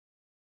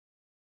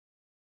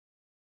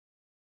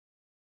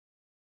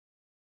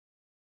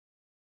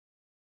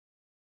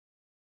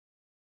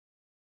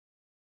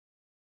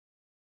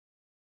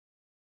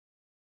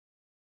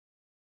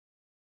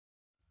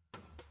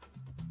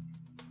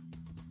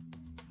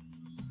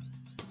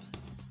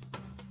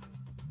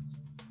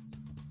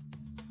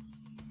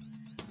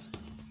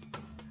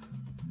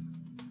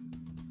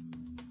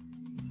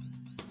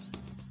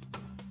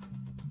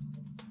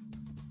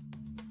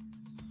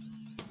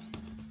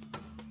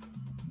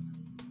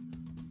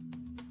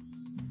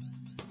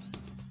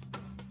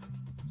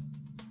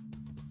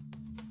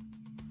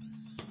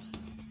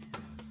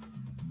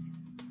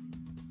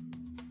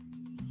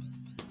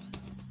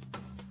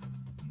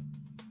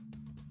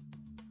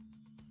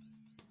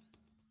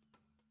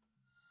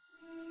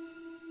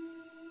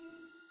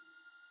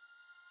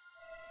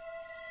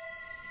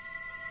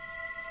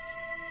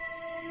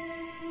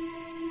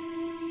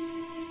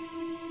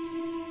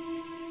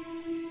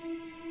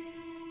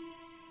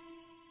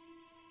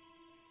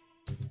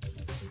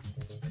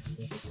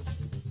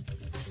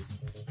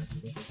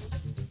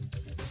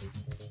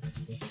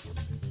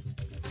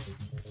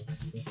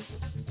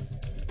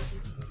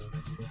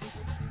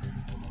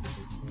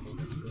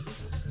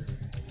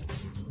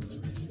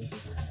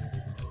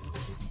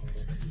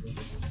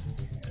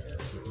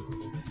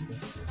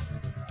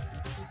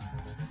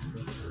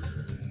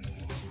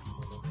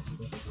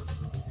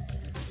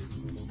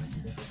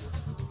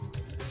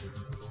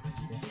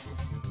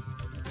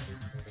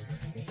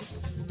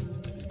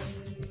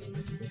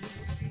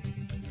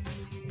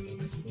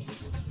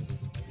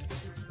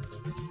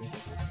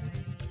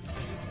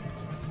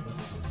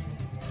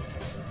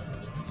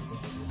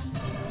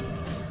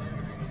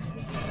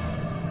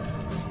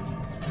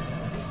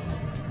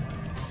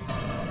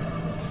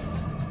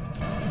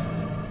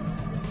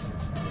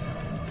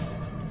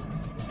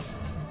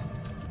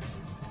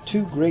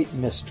Two great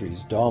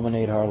mysteries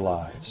dominate our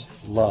lives,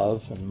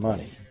 love and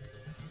money.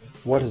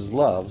 What is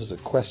love is a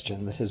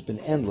question that has been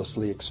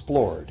endlessly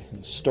explored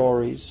in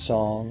stories,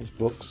 songs,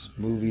 books,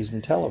 movies,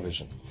 and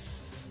television.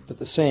 But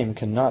the same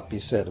cannot be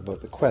said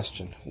about the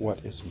question,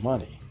 what is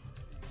money?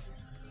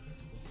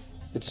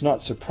 It's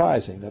not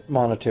surprising that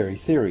monetary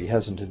theory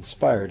hasn't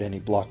inspired any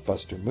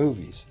blockbuster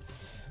movies,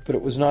 but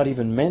it was not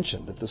even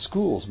mentioned at the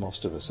schools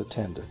most of us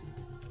attended.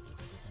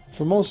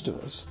 For most of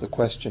us, the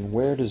question,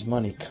 where does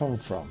money come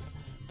from,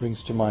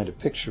 brings to mind a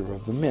picture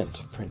of the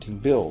mint printing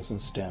bills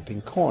and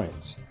stamping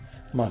coins.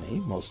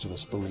 Money, most of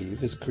us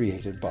believe, is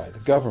created by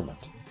the government.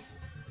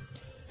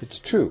 It's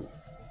true,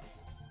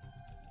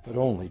 but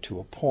only to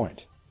a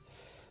point.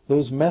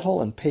 Those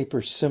metal and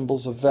paper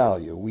symbols of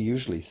value we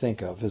usually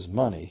think of as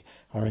money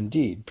are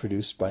indeed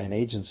produced by an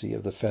agency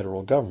of the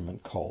federal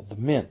government called the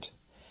Mint.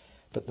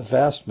 But the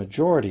vast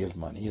majority of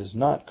money is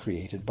not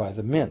created by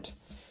the Mint.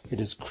 It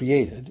is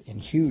created in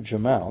huge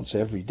amounts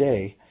every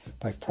day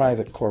by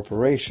private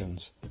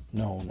corporations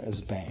known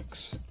as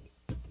banks.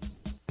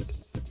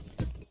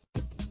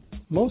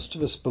 Most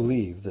of us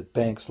believe that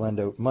banks lend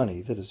out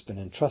money that has been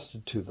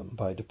entrusted to them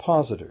by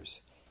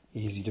depositors.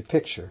 Easy to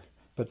picture,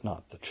 but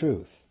not the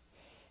truth.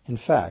 In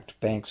fact,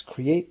 banks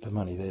create the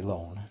money they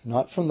loan,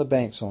 not from the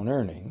bank's own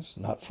earnings,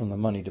 not from the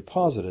money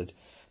deposited,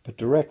 but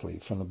directly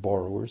from the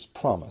borrower's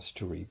promise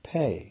to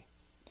repay.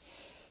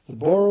 The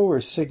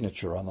borrower's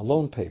signature on the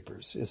loan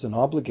papers is an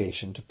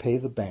obligation to pay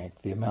the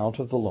bank the amount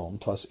of the loan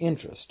plus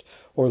interest,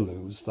 or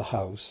lose the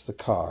house, the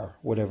car,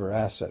 whatever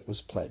asset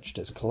was pledged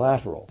as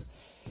collateral.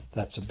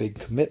 That's a big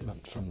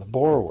commitment from the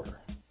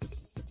borrower.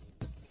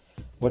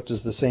 What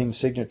does the same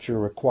signature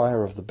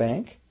require of the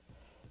bank?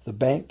 The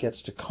bank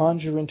gets to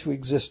conjure into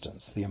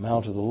existence the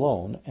amount of the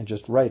loan and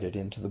just write it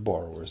into the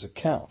borrower's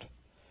account.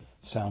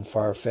 Sound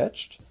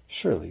far-fetched?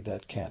 Surely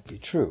that can't be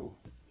true.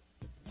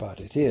 But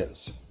it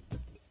is.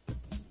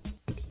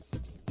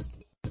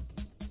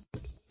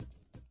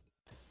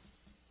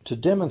 To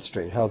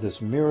demonstrate how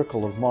this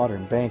miracle of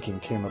modern banking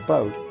came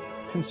about,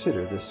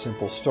 consider this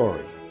simple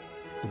story,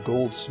 the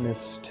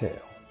goldsmith's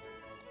tale.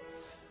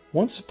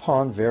 Once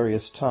upon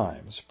various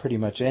times, pretty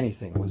much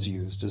anything was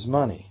used as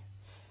money.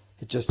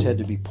 It just had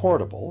to be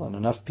portable, and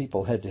enough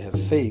people had to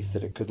have faith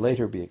that it could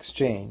later be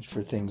exchanged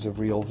for things of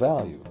real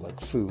value,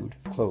 like food,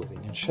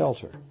 clothing, and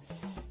shelter.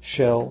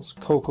 Shells,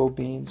 cocoa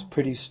beans,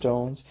 pretty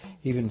stones,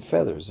 even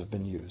feathers have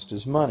been used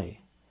as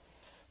money.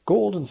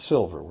 Gold and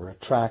silver were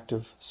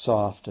attractive,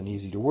 soft, and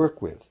easy to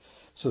work with,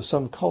 so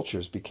some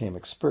cultures became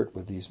expert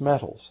with these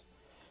metals.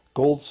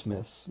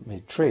 Goldsmiths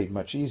made trade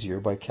much easier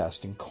by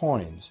casting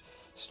coins,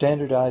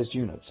 standardized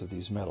units of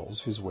these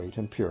metals whose weight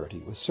and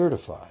purity was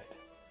certified.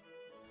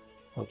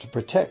 Well, to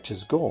protect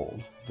his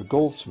gold, the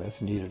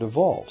goldsmith needed a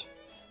vault,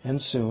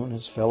 and soon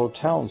his fellow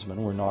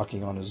townsmen were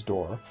knocking on his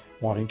door,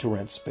 wanting to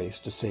rent space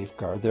to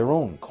safeguard their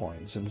own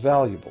coins and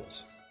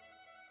valuables.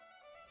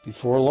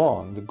 Before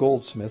long, the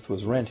goldsmith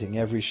was renting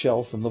every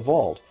shelf in the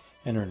vault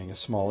and earning a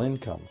small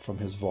income from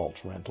his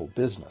vault rental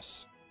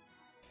business.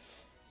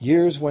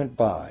 Years went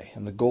by,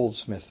 and the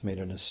goldsmith made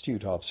an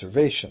astute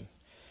observation.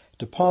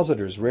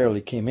 Depositors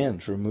rarely came in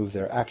to remove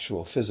their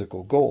actual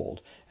physical gold,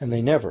 and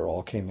they never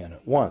all came in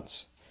at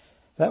once.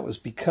 That was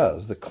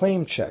because the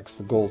claim checks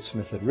the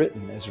goldsmith had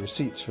written as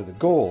receipts for the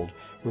gold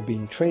were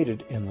being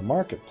traded in the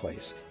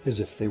marketplace as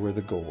if they were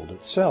the gold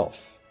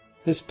itself.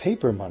 This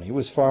paper money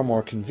was far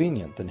more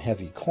convenient than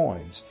heavy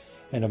coins,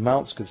 and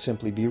amounts could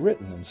simply be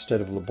written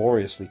instead of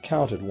laboriously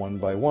counted one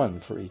by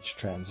one for each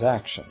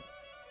transaction.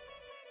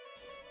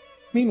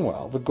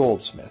 Meanwhile, the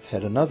goldsmith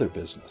had another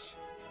business.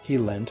 He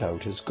lent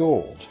out his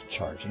gold,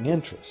 charging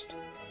interest.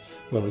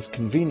 Well, as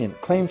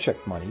convenient claim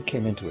check money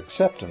came into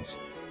acceptance,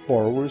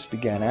 borrowers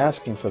began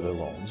asking for their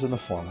loans in the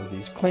form of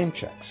these claim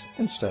checks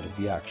instead of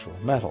the actual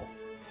metal.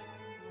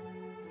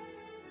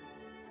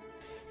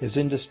 As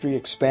industry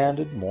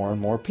expanded, more and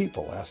more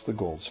people asked the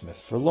goldsmith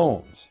for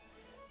loans.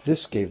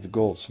 This gave the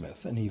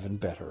goldsmith an even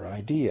better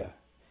idea.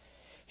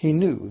 He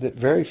knew that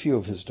very few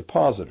of his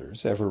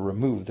depositors ever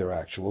removed their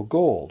actual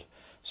gold,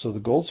 so the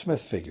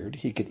goldsmith figured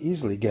he could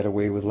easily get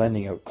away with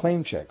lending out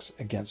claim checks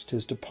against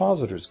his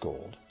depositors'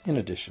 gold, in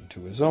addition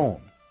to his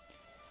own.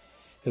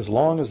 As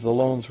long as the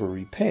loans were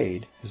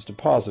repaid, his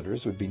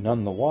depositors would be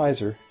none the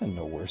wiser and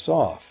no worse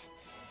off,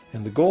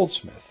 and the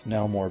goldsmith,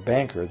 now more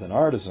banker than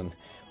artisan,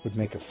 would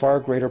make a far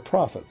greater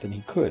profit than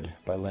he could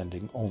by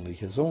lending only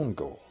his own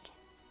gold.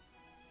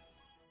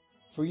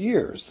 For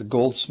years, the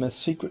goldsmith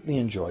secretly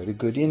enjoyed a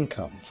good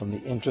income from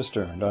the interest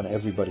earned on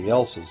everybody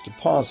else's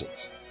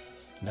deposits.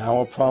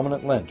 Now a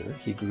prominent lender,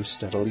 he grew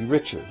steadily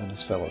richer than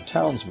his fellow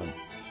townsmen,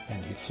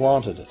 and he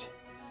flaunted it.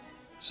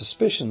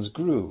 Suspicions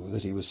grew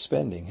that he was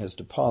spending his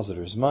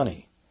depositors'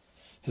 money.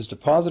 His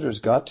depositors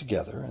got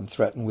together and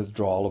threatened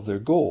withdrawal of their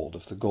gold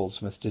if the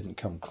goldsmith didn't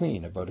come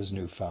clean about his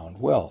newfound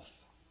wealth.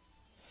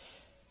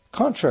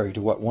 Contrary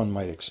to what one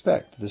might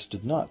expect, this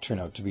did not turn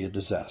out to be a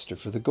disaster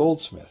for the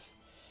goldsmith.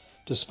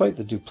 Despite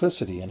the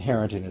duplicity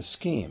inherent in his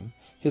scheme,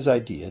 his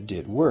idea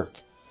did work.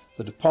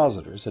 The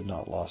depositors had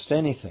not lost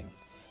anything.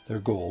 Their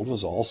gold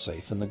was all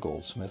safe in the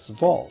goldsmith's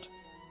vault.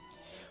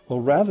 Well,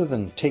 rather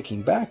than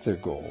taking back their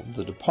gold,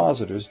 the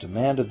depositors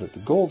demanded that the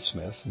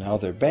goldsmith, now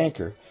their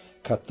banker,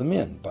 cut them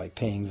in by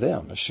paying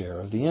them a share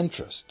of the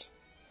interest.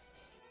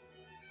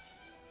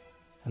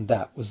 And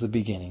that was the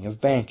beginning of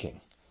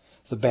banking.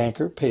 The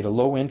banker paid a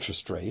low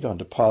interest rate on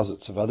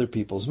deposits of other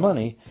people's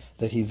money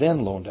that he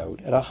then loaned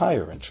out at a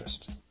higher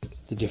interest.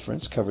 The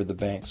difference covered the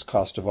bank's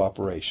cost of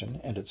operation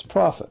and its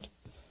profit.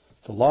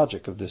 The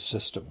logic of this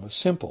system was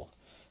simple,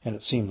 and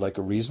it seemed like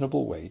a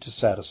reasonable way to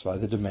satisfy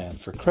the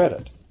demand for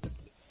credit.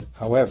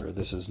 However,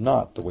 this is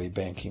not the way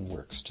banking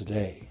works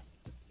today.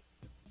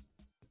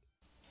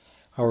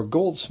 Our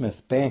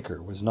goldsmith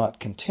banker was not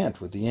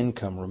content with the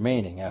income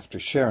remaining after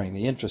sharing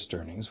the interest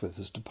earnings with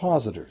his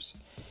depositors,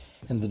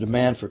 and the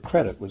demand for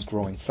credit was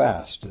growing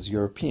fast as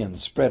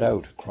Europeans spread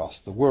out across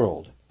the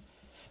world.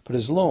 But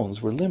his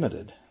loans were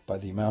limited by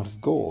the amount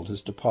of gold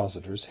his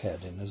depositors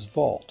had in his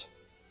vault.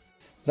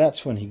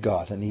 That's when he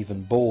got an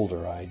even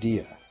bolder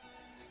idea.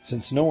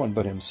 Since no one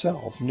but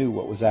himself knew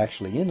what was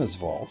actually in his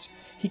vaults,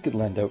 he could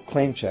lend out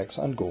claim checks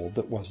on gold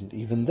that wasn't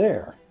even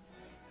there.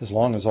 As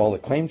long as all the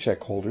claim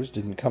check holders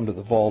didn't come to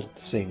the vault at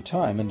the same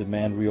time and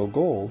demand real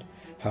gold,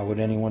 how would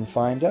anyone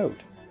find out?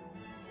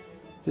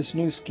 This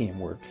new scheme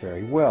worked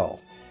very well,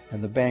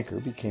 and the banker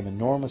became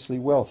enormously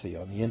wealthy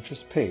on the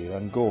interest paid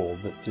on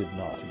gold that did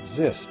not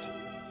exist.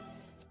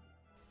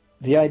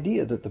 The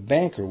idea that the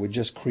banker would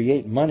just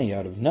create money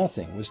out of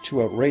nothing was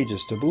too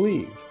outrageous to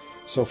believe,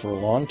 so for a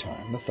long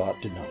time the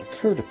thought did not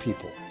occur to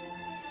people.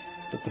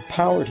 But the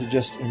power to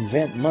just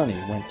invent money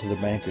went to the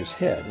banker's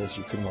head, as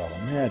you can well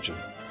imagine.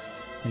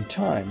 In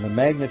time, the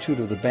magnitude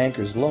of the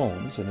banker's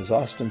loans and his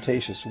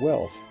ostentatious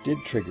wealth did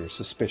trigger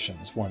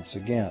suspicions once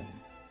again.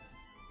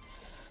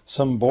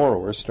 Some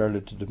borrowers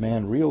started to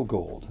demand real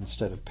gold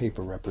instead of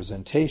paper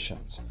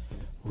representations.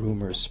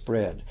 Rumors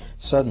spread.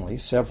 Suddenly,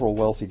 several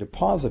wealthy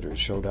depositors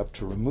showed up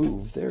to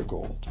remove their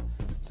gold.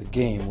 The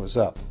game was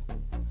up.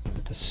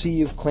 A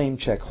sea of claim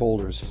check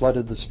holders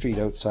flooded the street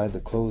outside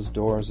the closed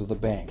doors of the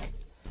bank.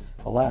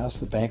 Alas,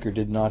 the banker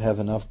did not have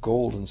enough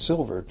gold and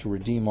silver to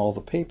redeem all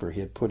the paper he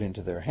had put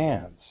into their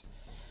hands.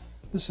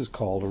 This is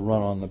called a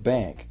run on the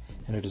bank,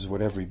 and it is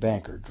what every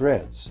banker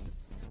dreads.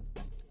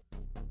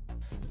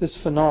 This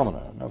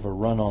phenomenon of a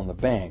run on the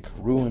bank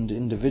ruined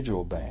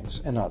individual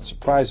banks and, not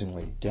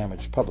surprisingly,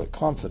 damaged public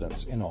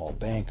confidence in all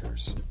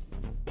bankers.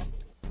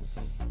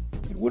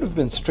 It would have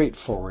been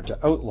straightforward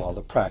to outlaw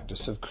the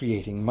practice of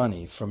creating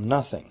money from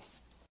nothing.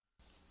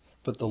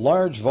 But the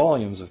large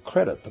volumes of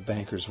credit the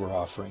bankers were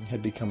offering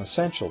had become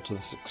essential to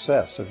the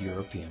success of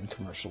European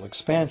commercial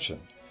expansion,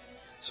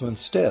 so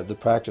instead the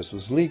practice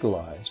was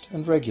legalized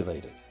and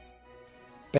regulated.